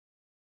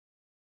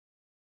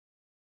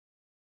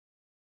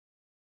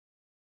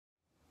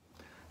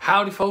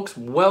Howdy folks,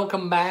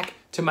 welcome back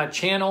to my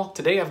channel.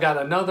 Today I've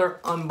got another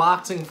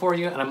unboxing for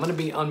you, and I'm going to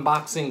be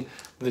unboxing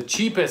the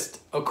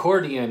cheapest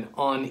accordion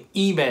on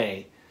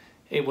eBay.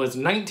 It was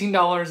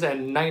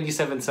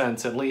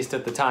 $19.97, at least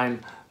at the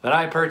time that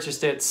I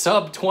purchased it.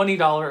 Sub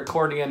 $20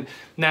 accordion.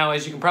 Now,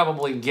 as you can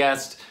probably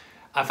guess,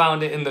 I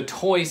found it in the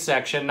toy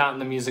section, not in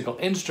the musical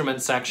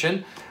instrument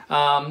section.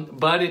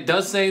 But it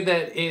does say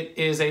that it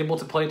is able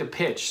to play to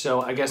pitch,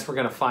 so I guess we're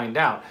going to find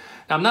out.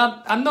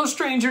 Now, I'm no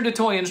stranger to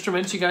toy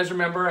instruments. You guys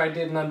remember I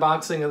did an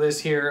unboxing of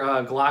this here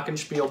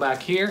glockenspiel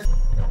back here.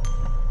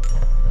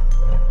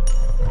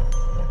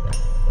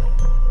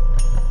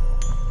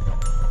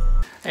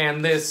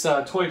 And this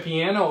toy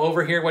piano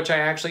over here, which I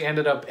actually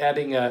ended up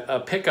adding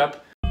a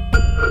pickup.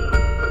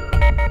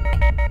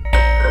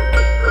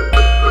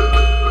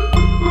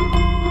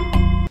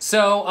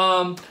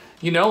 So,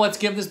 you know, let's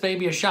give this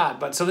baby a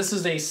shot. So this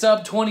is a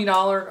sub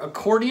 $20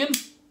 accordion.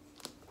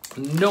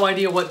 No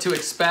idea what to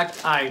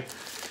expect. I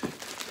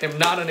am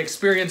not an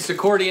experienced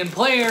accordion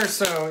player,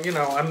 so, you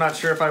know, I'm not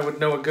sure if I would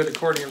know a good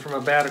accordion from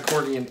a bad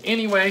accordion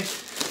anyway,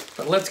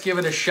 but let's give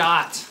it a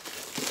shot.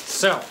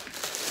 So,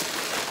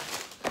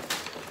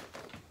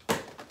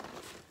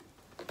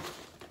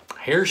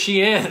 here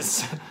she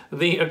is,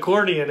 the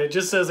accordion. It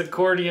just says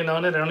accordion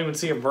on it. I don't even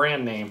see a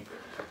brand name.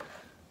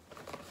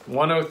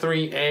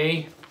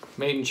 103A,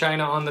 made in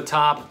China on the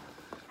top.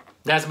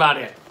 That's about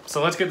it.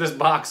 So let's get this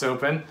box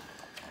open.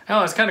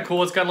 Oh, it's kind of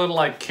cool. It's got a little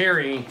like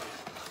carry.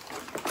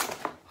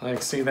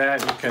 Like, see that?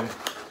 You can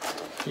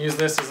use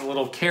this as a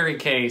little carry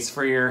case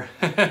for your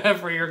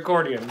for your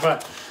accordion.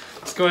 But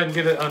let's go ahead and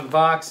get it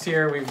unboxed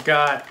here. We've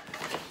got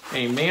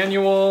a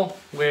manual,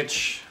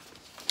 which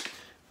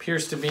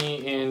appears to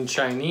be in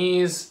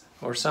Chinese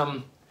or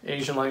some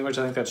Asian language.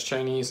 I think that's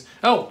Chinese.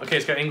 Oh, okay,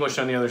 it's got English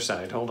on the other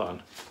side. Hold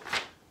on.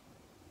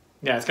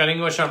 Yeah, it's got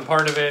English on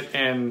part of it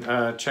and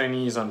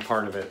Chinese on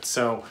part of it.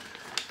 So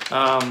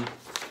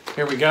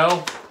here we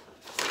go.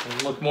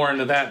 We'll look more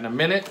into that in a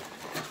minute.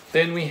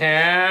 Then we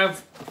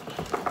have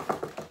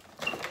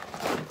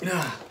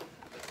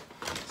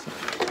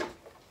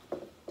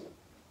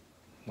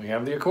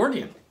the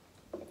accordion.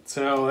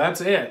 So that's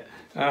it.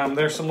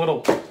 There's some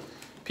little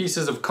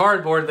pieces of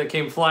cardboard that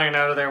came flying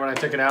out of there when I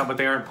took it out, but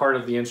they aren't part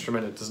of the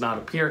instrument. It does not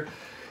appear.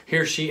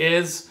 Here she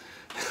is.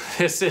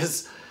 It's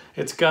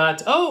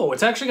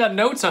actually got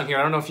notes on here.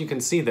 I don't know if you can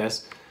see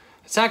this.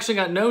 It's actually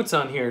got notes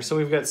on here. So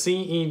we've got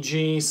C, E,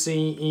 G,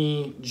 C,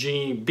 E,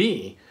 G,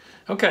 B.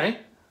 Okay,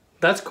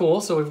 that's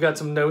cool. So we've got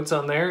some notes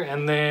on there.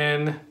 And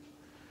then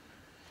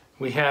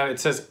we have, it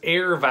says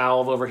air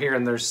valve over here,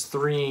 and there's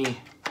 3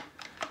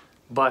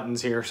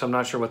 buttons here. So I'm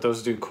not sure what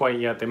those do quite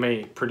yet. They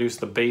may produce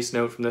the bass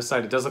note from this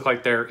side. It does look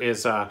like there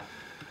is a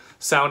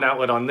sound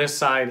outlet on this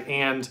side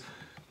and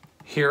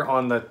here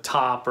on the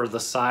top or the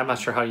side. I'm not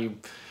sure how you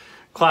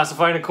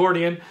classify an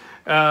accordion.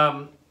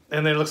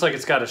 And then it looks like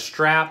it's got a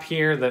strap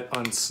here that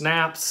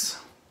unsnaps.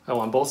 Oh,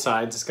 on both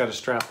sides, it's got a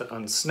strap that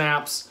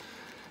unsnaps.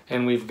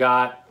 And we've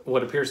got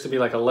what appears to be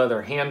like a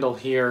leather handle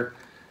here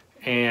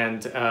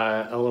and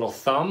a little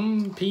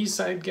thumb piece,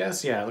 I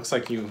guess. Yeah, it looks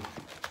like you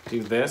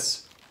do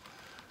this.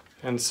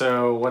 And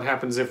so what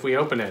happens if we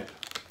open it?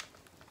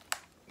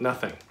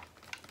 Nothing.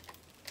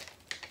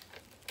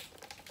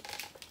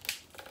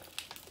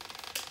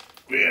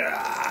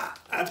 Yeah,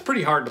 that's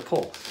pretty hard to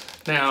pull.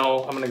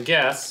 Now, I'm gonna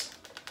guess,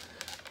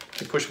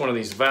 if you push one of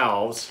these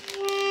valves.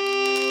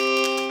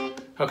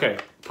 Okay,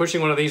 pushing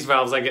one of these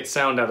valves, I get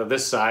sound out of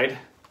this side.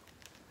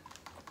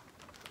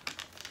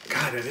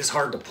 God, it is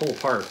hard to pull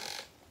apart.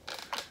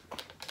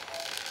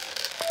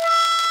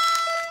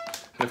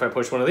 And if I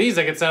push one of these,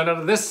 I get sound out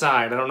of this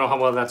side. I don't know how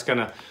well that's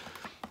gonna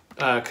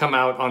come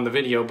out on the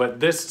video,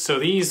 but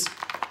these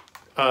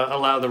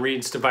allow the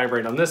reeds to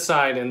vibrate on this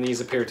side, and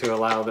these appear to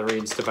allow the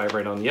reeds to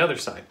vibrate on the other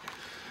side.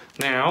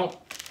 Now,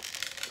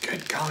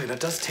 good golly, that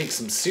does take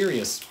some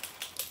serious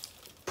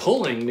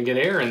pulling to get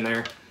air in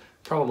there.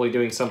 Probably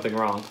doing something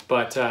wrong,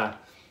 but oh,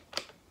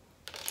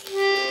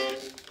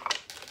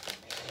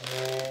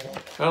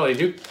 they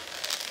do.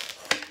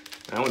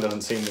 That one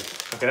doesn't seem to.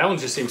 Okay, that one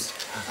just seems.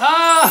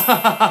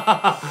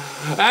 Ah,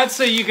 that's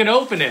so you can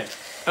open it.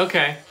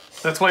 Okay,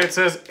 that's why it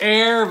says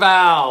air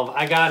valve.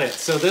 I got it.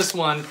 So this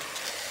one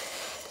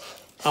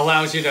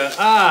allows you to.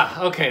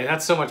 Ah, okay,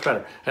 that's so much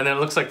better. And then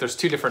it looks like there's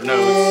 2 different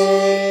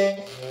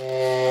notes.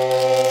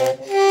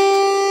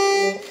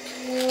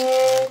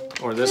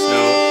 Or this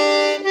note.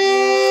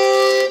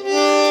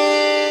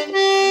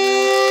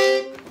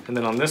 And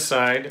then on this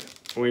side,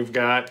 we've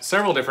got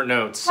several different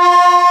notes.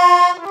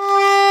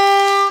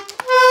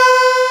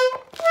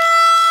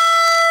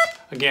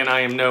 Again,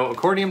 I am no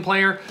accordion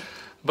player,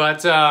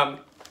 but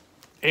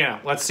yeah,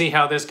 let's see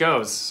how this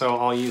goes. So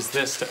I'll use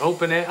this to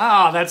open it.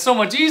 Ah, that's so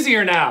much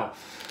easier now.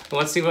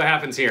 Well, let's see what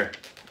happens here.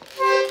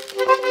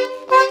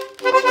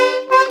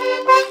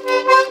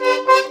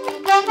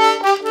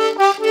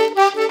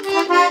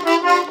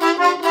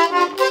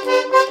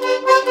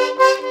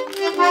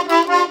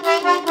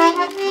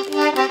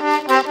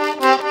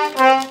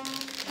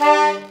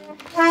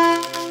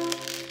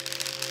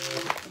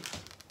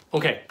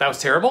 Okay, that was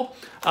terrible.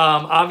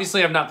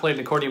 Obviously, I've not played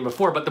an accordion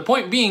before, but the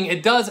point being,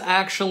 it does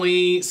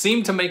actually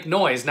seem to make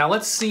noise. Now,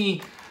 let's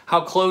see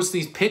how close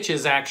these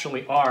pitches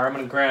actually are. I'm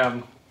going to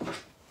grab a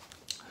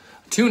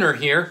tuner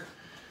here,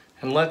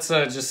 and let's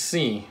just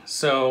see.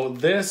 So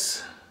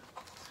this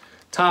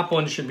top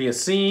one should be a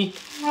C.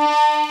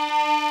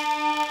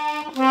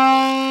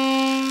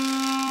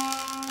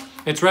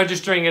 It's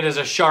registering it as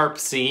a sharp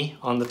C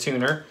on the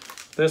tuner.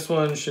 This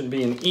one should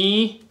be an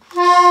E.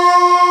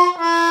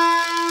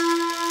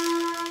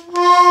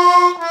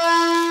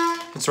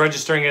 It's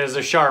registering it as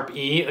a sharp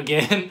E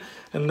again.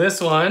 And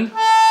this one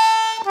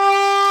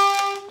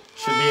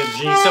should be a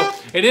G. So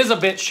it is a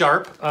bit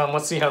sharp.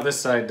 Let's see how this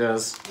side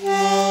does.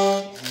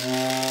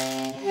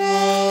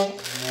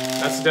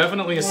 That's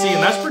definitely a C,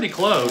 and that's pretty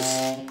close.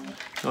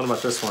 What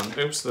about this one?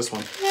 Oops, this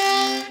one.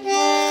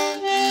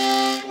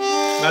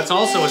 That's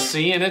also a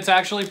C, and it's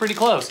actually pretty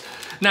close.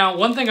 Now,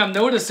 one thing I'm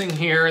noticing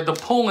here, the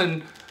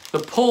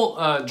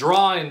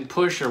draw and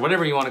push, or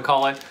whatever you want to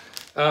call it,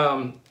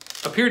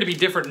 appear to be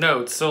different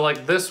notes. So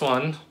like this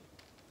one,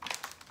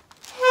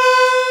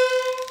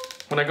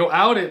 when I go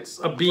out, it's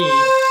a B,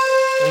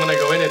 and when I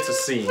go in, it's a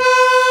C.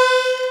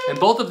 And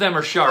both of them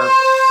are sharp.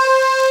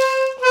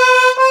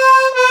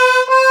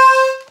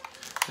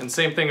 And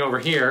same thing over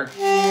here.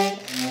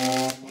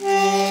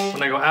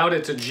 When I go out,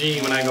 it's a G.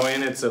 When I go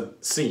in, it's a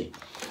C.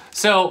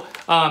 So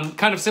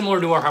kind of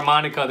similar to a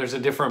harmonica, there's a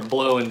different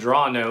blow and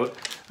draw note.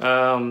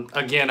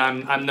 Again,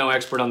 I'm no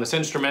expert on this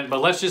instrument,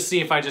 but let's just see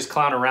if I just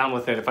clown around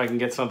with it, if I can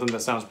get something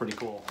that sounds pretty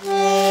cool.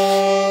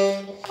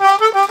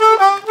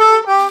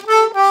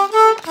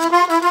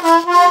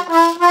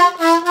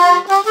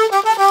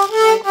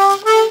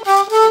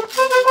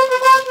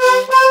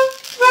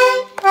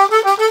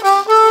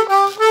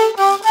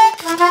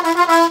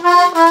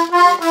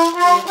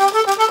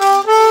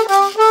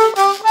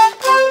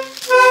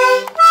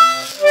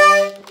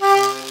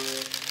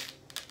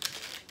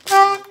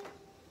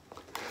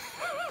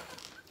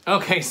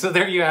 Okay, so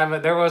there you have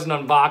it. There was an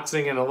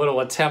unboxing and a little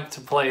attempt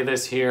to play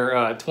this here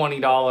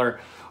 $20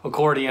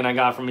 accordion I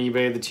got from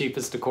eBay, the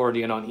cheapest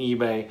accordion on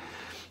eBay.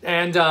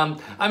 And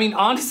I mean,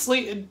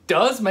 honestly, it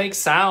does make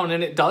sound,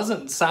 and it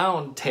doesn't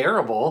sound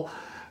terrible.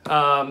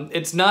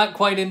 It's not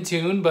quite in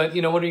tune, but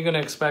you know, what are you going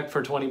to expect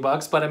for 20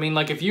 bucks? But I mean,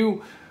 like, if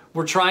you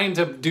were trying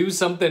to do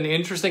something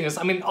interesting,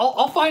 I mean,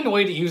 I'll find a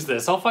way to use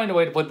this. I'll find a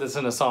way to put this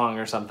in a song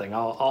or something.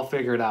 I'll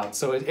figure it out.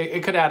 So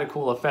it could add a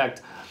cool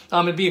effect.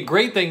 It'd be a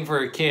great thing for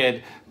a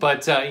kid,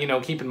 but you know,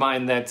 keep in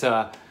mind that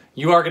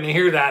you are going to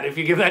hear that. If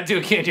you give that to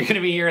a kid, you're going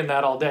to be hearing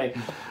that all day.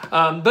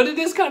 But it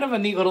is kind of a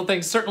neat little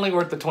thing, certainly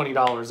worth the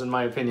 $20 in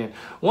my opinion.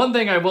 One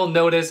thing I will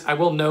note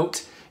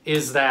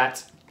is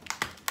that,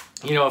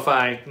 you know,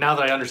 now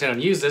that I understand how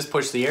to use this,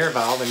 push the air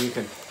valve, and you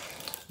can,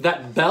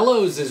 that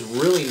bellows is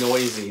really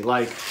noisy.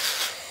 Like,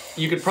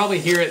 you could probably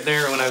hear it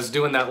there when I was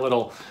doing that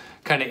little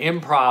kind of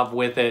improv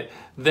with it,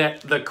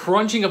 that the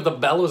crunching of the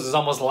bellows is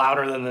almost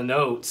louder than the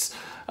notes.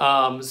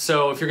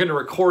 So if you're going to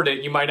record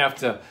it, you might have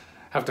to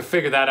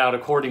figure that out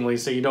accordingly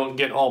so you don't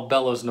get all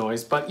bellows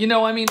noise. But, you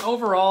know, I mean,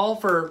 overall,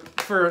 for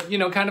you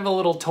know, kind of a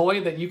little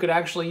toy that you could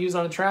actually use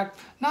on a track,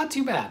 not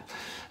too bad.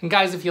 And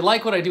guys, if you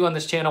like what I do on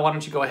this channel, why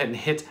don't you go ahead and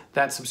hit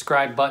that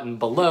subscribe button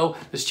below.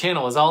 This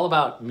channel is all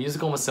about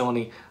musical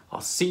miscellany.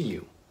 I'll see you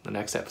in the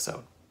next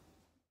episode.